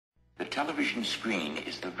The television screen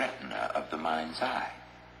is the retina of the mind's eye.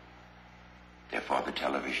 Therefore, the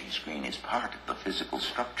television screen is part of the physical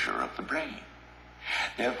structure of the brain.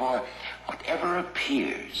 Therefore, whatever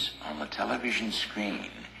appears on the television screen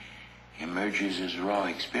emerges as raw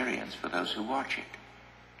experience for those who watch it.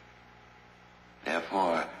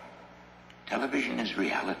 Therefore, television is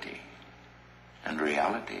reality, and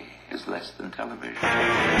reality is less than television.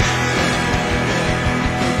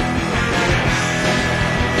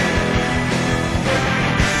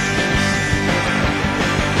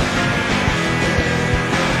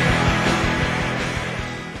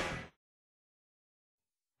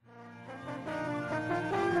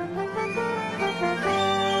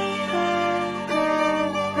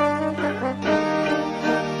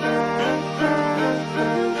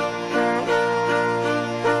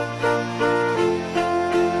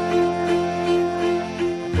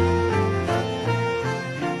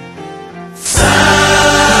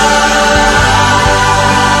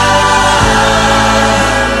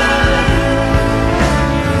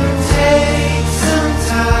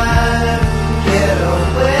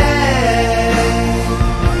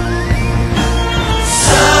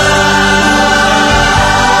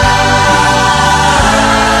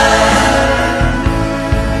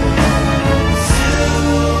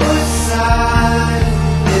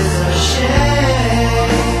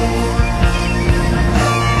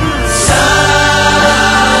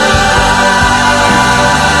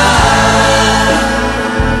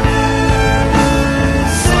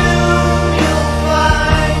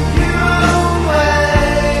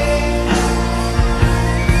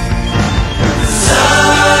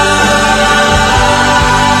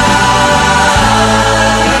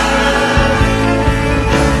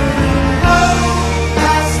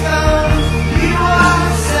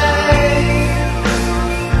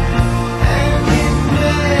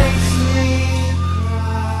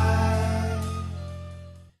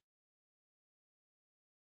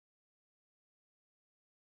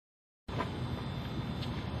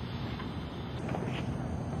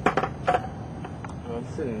 I'm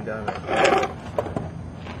sitting down right now.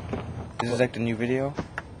 This is like the new video?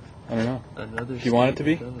 I don't know. Another Do you want it to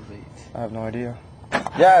be? Elevate. I have no idea.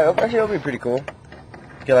 Yeah, actually it'll be pretty cool.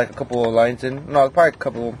 Get like a couple of lines in. No, probably a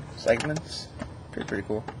couple segments. Pretty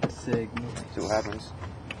cool. Segments. See what happens.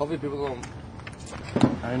 Hopefully people don't...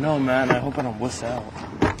 I know, man. I hope I don't wuss out.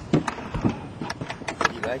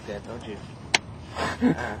 You like that, don't you?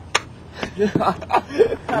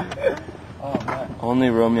 Oh, man. Only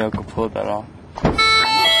Romeo could pull that off.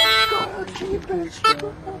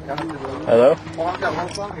 Hello?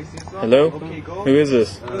 Hello? Who is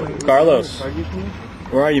this? Carlos.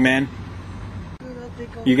 Where are you, man?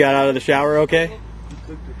 You got out of the shower okay?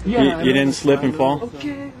 You didn't slip and fall?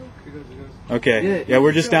 Okay. Yeah,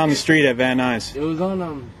 we're just down the street at Van Nuys. It was on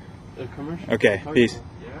a commercial. Okay, peace.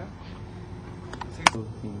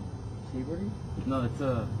 Skateboarding? No, it's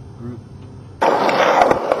a group.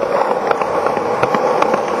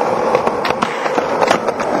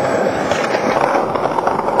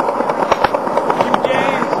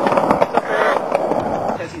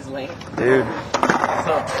 Dude. What's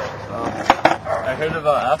up? I heard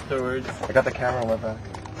about afterwards. I got the camera on my back.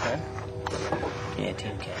 Okay. Yeah,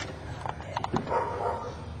 team cat.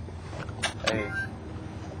 Hey.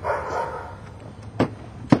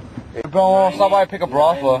 Hey, bro, stop by and pick up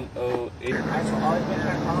Rafa.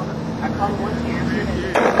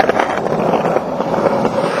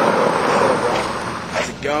 How's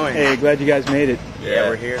it going? Hey, glad you guys made it. Yeah,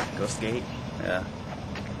 we're here. Go skate. Yeah.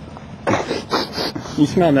 You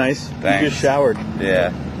smell nice. Thanks. You just showered.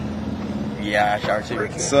 Yeah. Yeah, I showered too.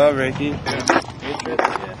 What's up, Ricky? Good trip.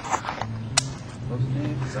 Yeah.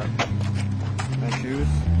 What's up? My shoes?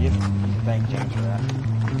 Yep. Thank James for that.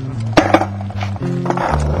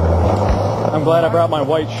 I'm glad I brought my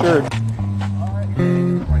white shirt.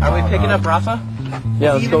 Are we picking up Rafa?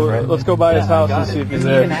 Yeah, let's go by his house and see if he's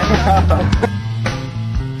there.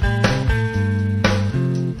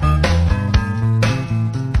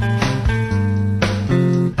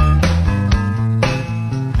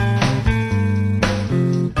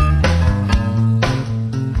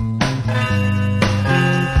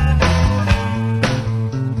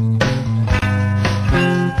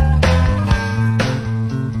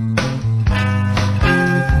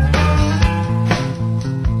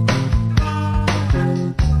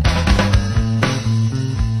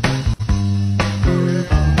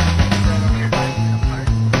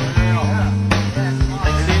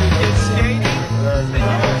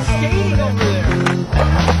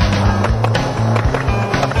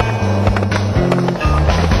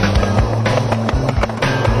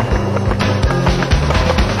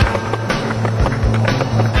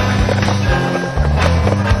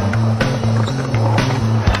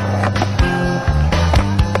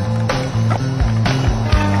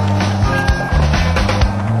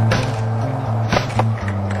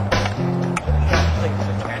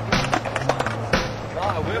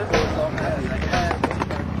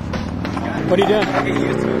 What are you doing?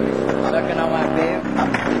 Sucking on my babe.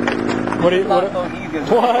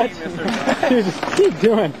 What? Dude, just keep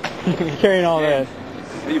doing. Carrying all that.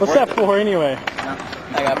 What's that for anyway?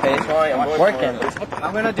 I got paid for it. I'm working.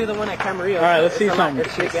 I'm gonna do the one at Camarillo. All right, let's see something.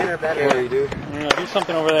 It's bigger, better. Yeah, you do. Do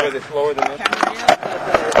something over there. Is it slower than this?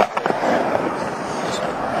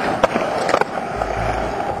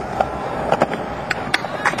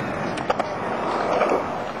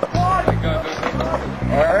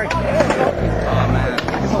 Alright. Oh man. Look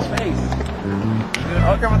at some space. Dude, I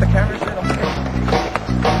don't care what the camera shit. I'm okay.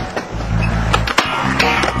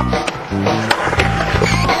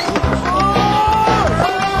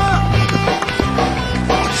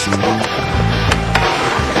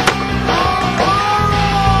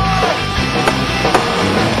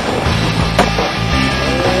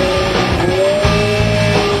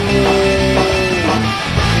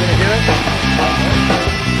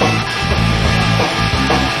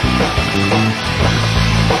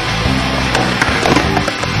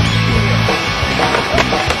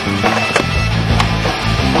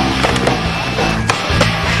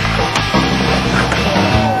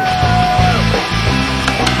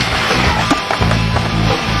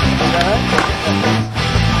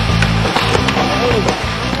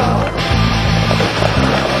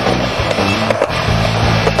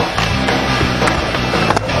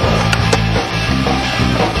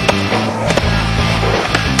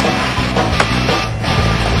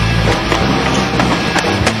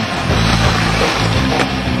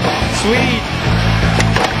 Sweet.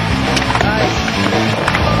 Nice.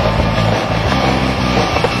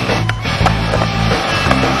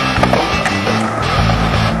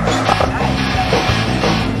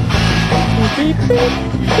 Beep, beep,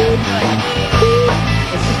 beep.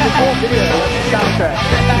 It's just a whole video. That's the soundtrack.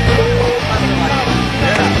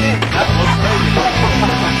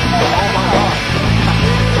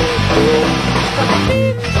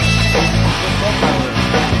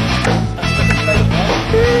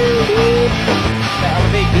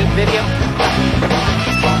 Video.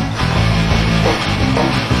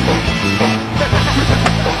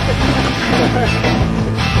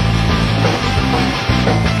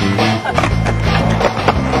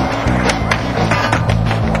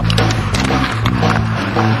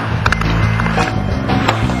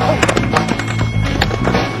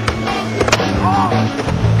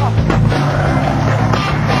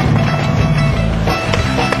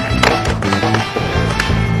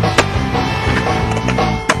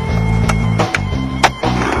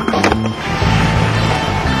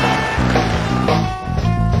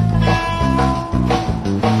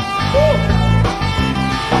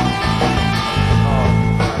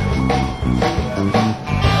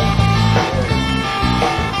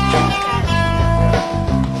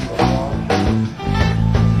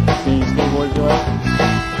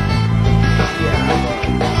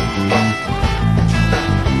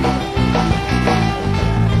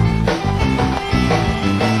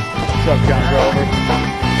 What's up, John Grover?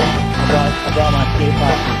 I brought my skate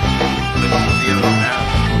park.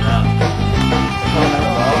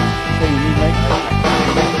 Hey, you need Nike?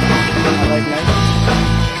 I like Nike.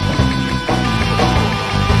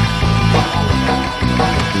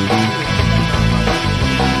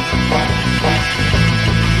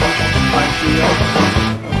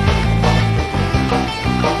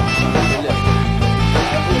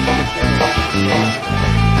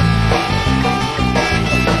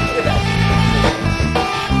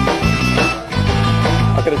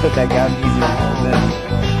 I could have took that gas easy a little bit.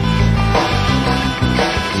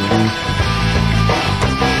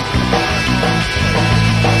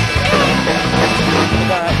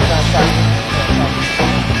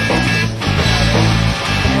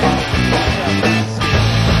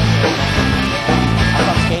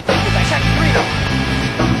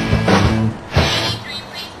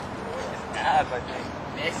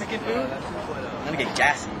 Mexican food? I'm gonna get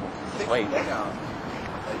gassy. Wait. You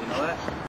know that?